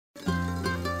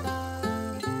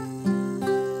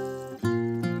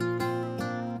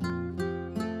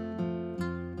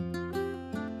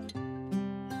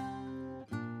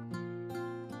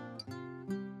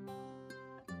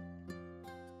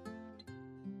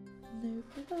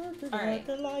All right.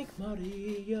 Like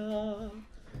Maria.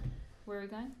 Where are we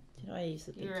going? You know, I used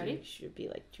to think you should be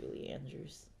like Julie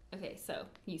Andrews. Okay, so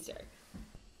you start.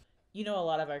 You know, a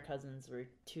lot of our cousins were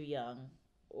too young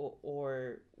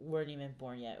or weren't even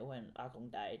born yet when Akong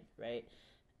died, right?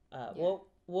 Yeah.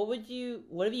 What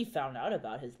have you found out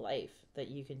about his life that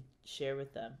you can share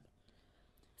with them?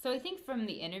 So I think from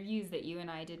the interviews that you and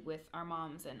I did with our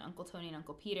moms and Uncle Tony and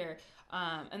Uncle Peter,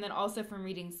 and then also from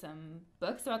reading some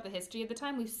books about the history of the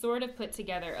time, we've sort of put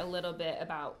together a little bit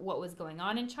about what was going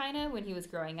on in China when he was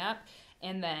growing up,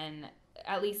 and then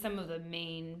at least some of the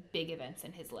main big events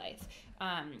in his life.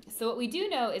 So what we do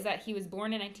know is that he was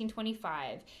born in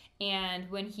 1925, and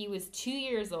when he was 2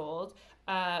 years old,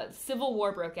 civil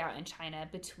war broke out in China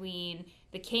between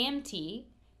the KMT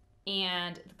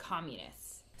and the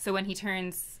communists. So when he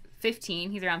turns 15,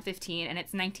 he's around 15, and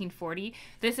it's 1940.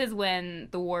 This is when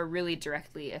the war really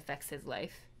directly affects his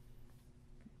life.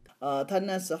 他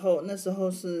那时候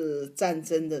是战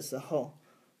争的时候，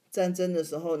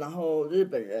然后日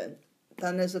本人，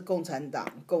他那是共产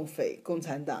党、共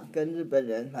产党跟日本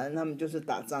人，反正他们就是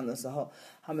打仗的时候，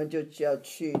他们就要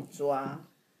去抓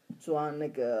那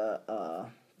个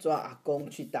抓阿公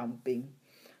去当兵，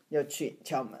要去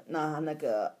敲门，那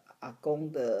个阿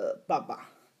公的爸爸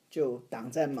就挡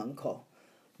在门口，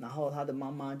然后他的妈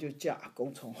妈就叫阿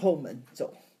公从后门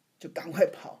走，就赶快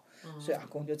跑，所以阿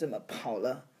公就这么跑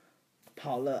了，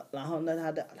然后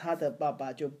呢，他的爸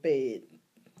爸就被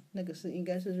那个应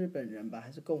该是日本人吧，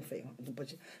还是共匪，不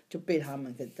是，就被他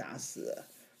们给打死了，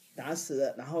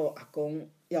然后阿公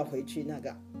要回去，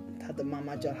他的妈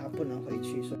妈叫他不能回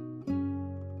去，说。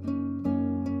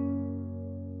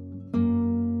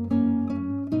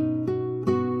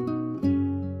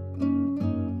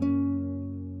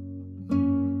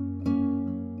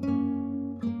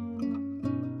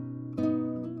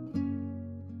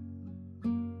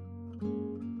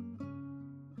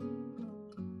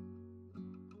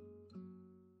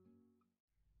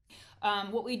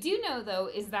What we do know, though,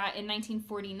 is that in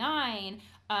 1949,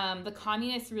 the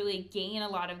communists really gain a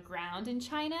lot of ground in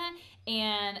China,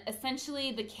 and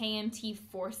essentially the KMT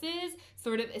forces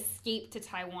sort of escape to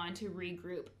Taiwan to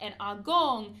regroup, and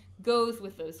Agong goes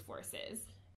with those forces.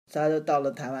 他就到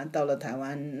了台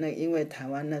湾，那因为台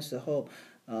湾那时候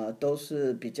都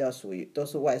是比较属于都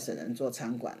是外省人做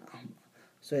餐馆啊，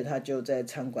所以他就在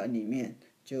餐馆里面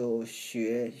就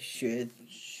学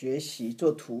习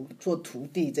做徒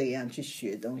弟这样去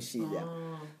学东西这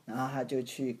样，然后他就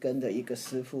去跟着一个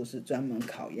师傅是专门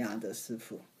烤鸭的师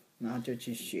傅，然后就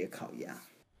去学烤鸭。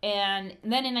And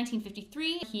then in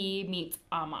 1953, he meets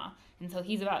Ama, and so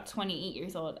he's about 28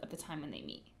 years old at the time when they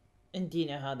meet. And do you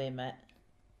know how they met?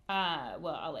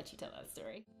 Well, I'll let you tell that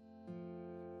story.